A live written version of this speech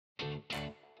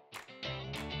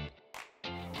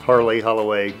Harley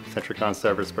Holloway Sentricon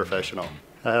Service Professional.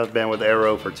 I have been with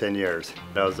Arrow for 10 years.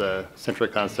 I was a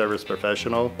Sentricon Service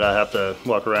Professional. I have to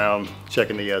walk around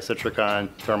checking the Sentricon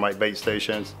termite bait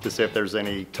stations to see if there's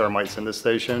any termites in the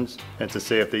stations and to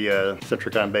see if the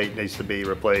Sentricon bait needs to be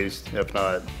replaced. If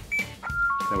not,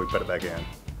 then we put it back in.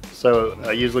 So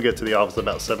I usually get to the office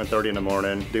about 7:30 in the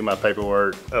morning, do my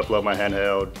paperwork, upload my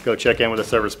handheld, go check in with the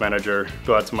service manager,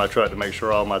 go out to my truck to make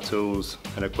sure all my tools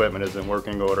and equipment is in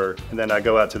working order. And then I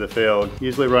go out to the field,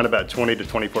 usually run about 20 to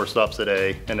 24 stops a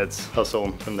day, and it's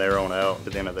hustle from there on out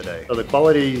at the end of the day. So the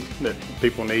quality that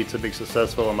people need to be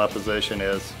successful in my position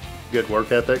is good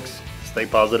work ethics, stay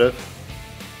positive,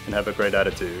 and have a great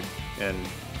attitude and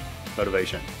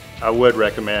motivation. I would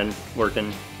recommend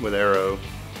working with Arrow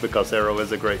because Arrow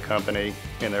is a great company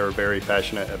and they're very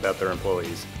passionate about their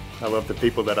employees. I love the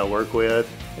people that I work with,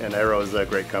 and Arrow is a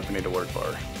great company to work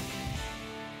for.